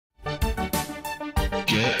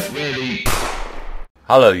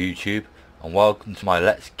Hello YouTube, and welcome to my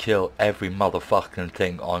Let's Kill Every Motherfucking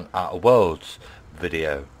Thing on Outer Worlds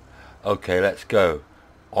video. Okay, let's go.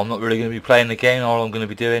 I'm not really going to be playing the game. All I'm going to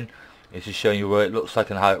be doing is just showing you what it looks like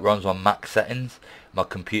and how it runs on max settings. My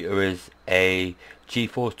computer is a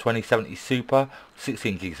GeForce 2070 Super,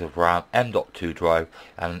 16 gigs of RAM, M.2 drive,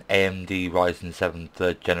 and an AMD RYZEN 7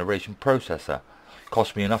 3rd generation processor.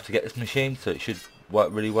 Cost me enough to get this machine, so it should work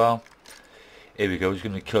really well. Here we go, we're just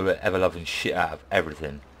going to kill the ever-loving shit out of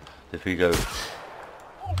everything. So if we go...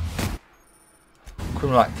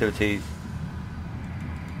 criminal activities.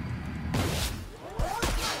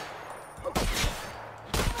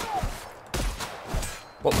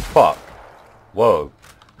 What the fuck? Whoa.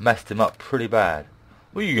 Messed him up pretty bad.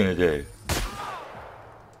 What are you going to do?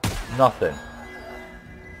 Nothing.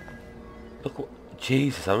 Look what...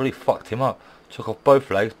 Jesus, I really fucked him up. Took off both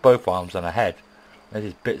legs, both arms and a head. There's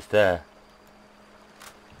his bits there.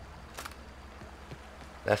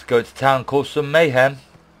 Let's go to town and cause some mayhem.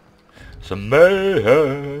 Some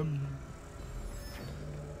mayhem.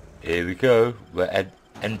 Here we go. We're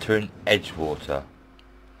entering Edgewater.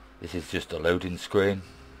 This is just a loading screen.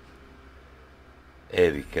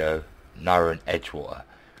 Here we go. Now we're in Edgewater.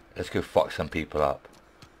 Let's go fuck some people up.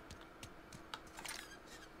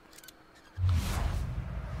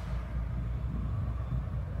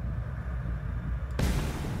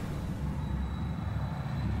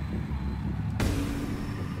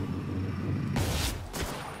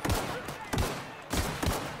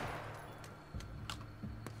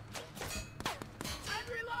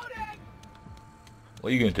 What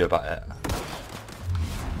are you going to do about it?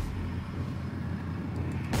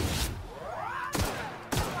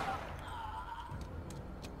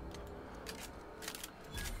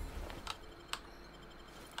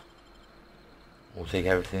 We'll take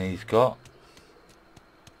everything he's got.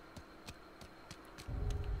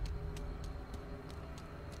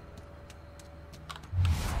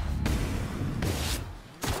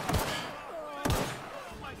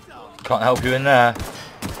 Can't help you in there.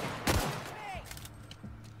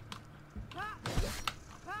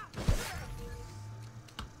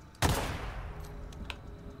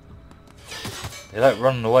 They like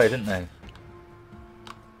running away, didn't they?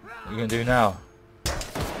 What are you gonna do now?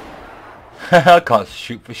 I can't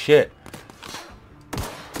shoot for shit.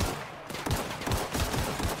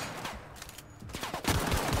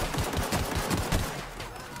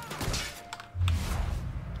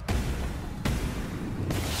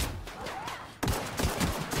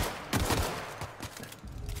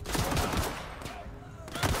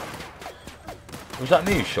 Was that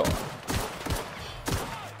me who shot?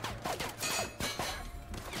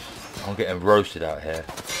 I'm getting roasted out here.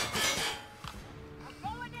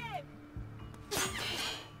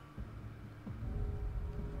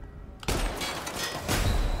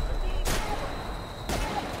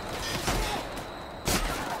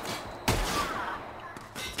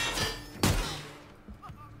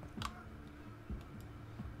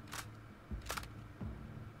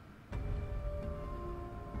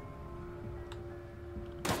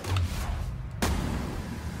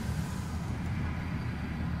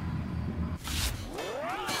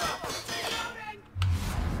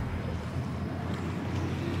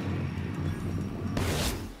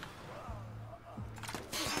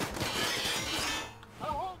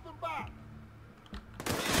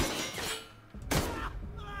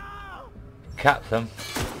 Cap them.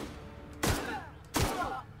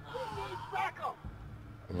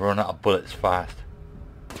 Run out of bullets fast.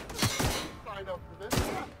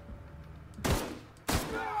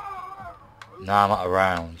 Now I'm out of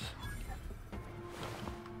rounds.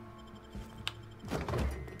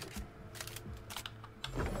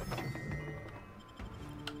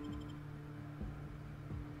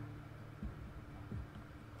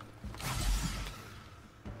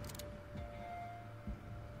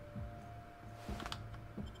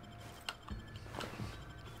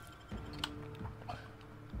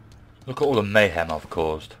 Look at all the mayhem I've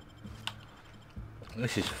caused.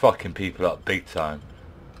 This is fucking people up big time.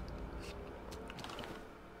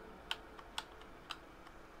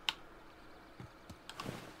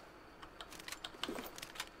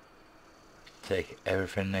 Take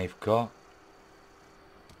everything they've got.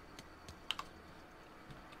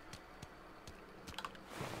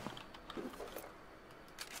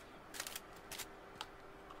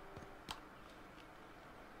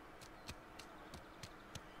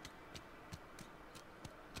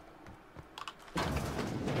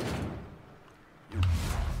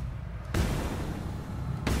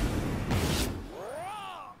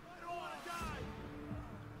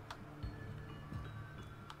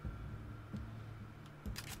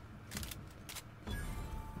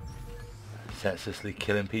 senselessly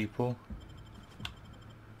killing people.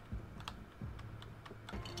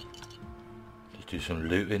 Just do some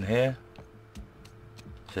looting here.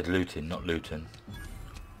 Said looting, not looting.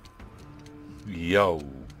 Yo.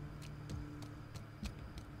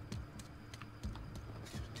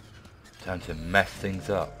 Time to mess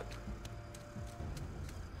things up.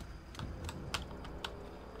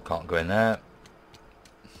 Can't go in there.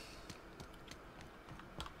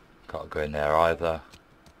 Can't go in there either.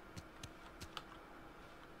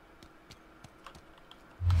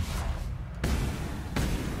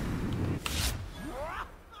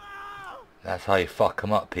 That's how you fuck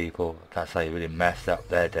them up, people. That's how you really messed up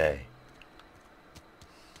their day.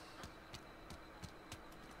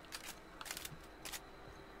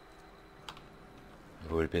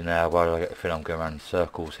 I've already been there. Why do I get the feeling I'm going around in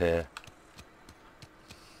circles here?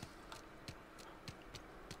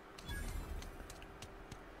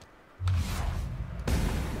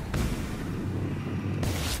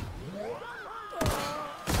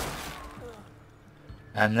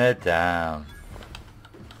 And they're down.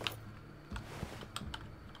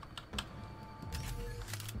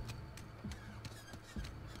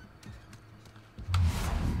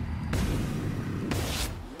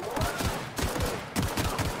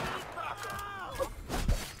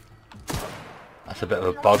 That's a bit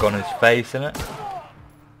of a bug on his face, isn't it?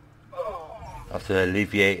 I have to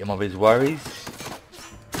alleviate him of his worries.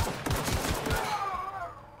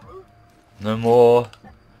 No more.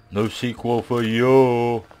 No sequel for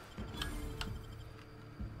you.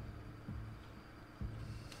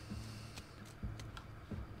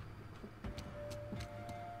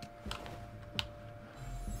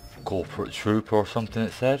 Corporate trooper or something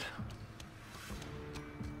it said.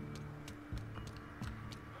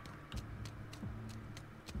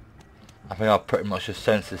 I think I've pretty much just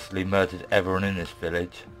senselessly murdered everyone in this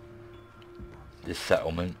village. This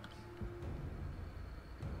settlement.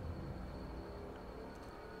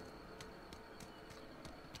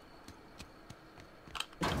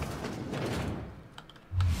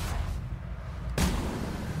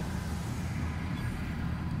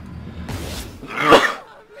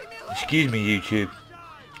 Excuse me, YouTube.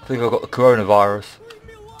 I think I've got the coronavirus.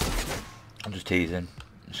 I'm just teasing.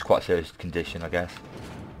 It's quite a serious condition, I guess.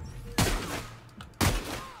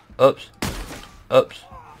 Oops. Oops.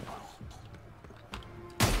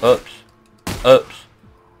 Oops. Oops.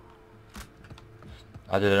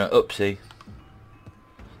 I did an oopsie.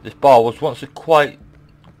 This bar was once a quite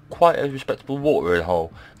a respectable watering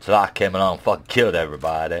hole. So that came along and fucking killed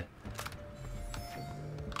everybody.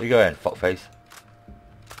 Where you going, fuckface?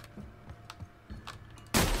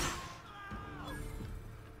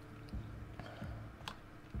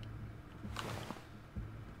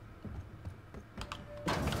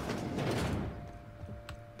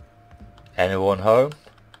 Anyone home?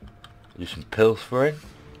 Do some pilfering.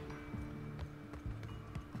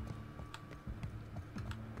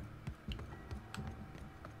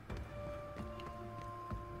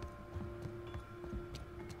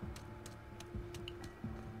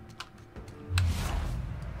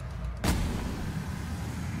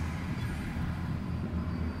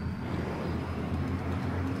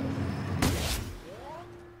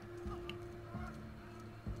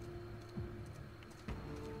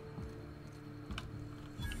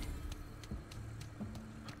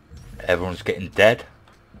 Everyone's getting dead.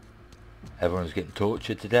 Everyone's getting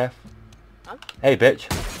tortured to death. Huh? Hey,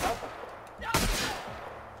 bitch.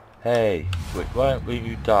 Hey, wait, why don't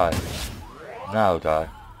you die? Now die.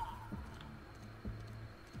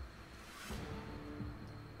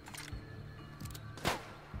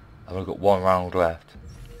 I've only got one round left.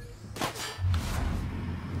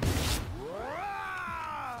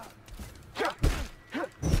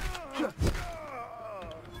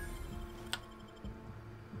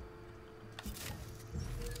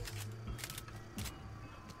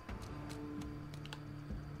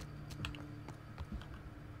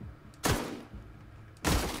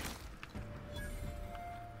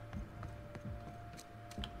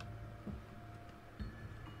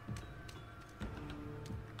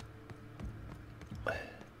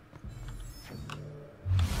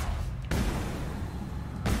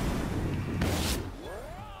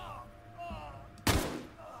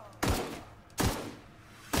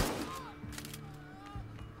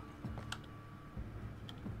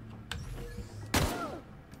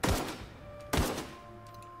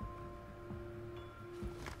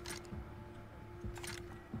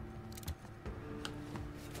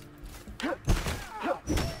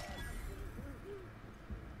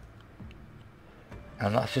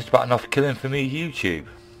 And that's just about enough killing for me, YouTube.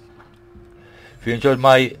 If you enjoyed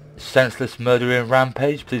my senseless murdering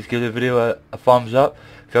rampage, please give the video a thumbs up.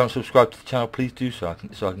 If you haven't subscribed to the channel, please do so.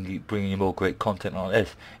 So I can keep bringing you more great content like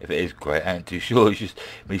this. If it is great, I ain't too sure. It's just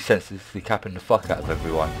me senselessly capping the fuck out of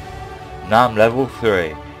everyone. Now I'm level 3,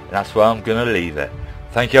 and that's where I'm gonna leave it.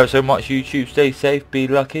 Thank you so much, YouTube. Stay safe, be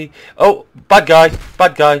lucky. Oh, bad guy,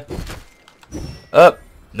 bad guy.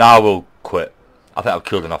 Now we'll quit. I think I've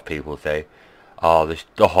killed enough people today. Oh,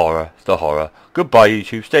 the horror, the horror. Goodbye,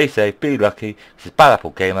 YouTube. Stay safe, be lucky. This is Bad Apple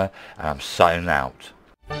Gamer, and I'm signing out.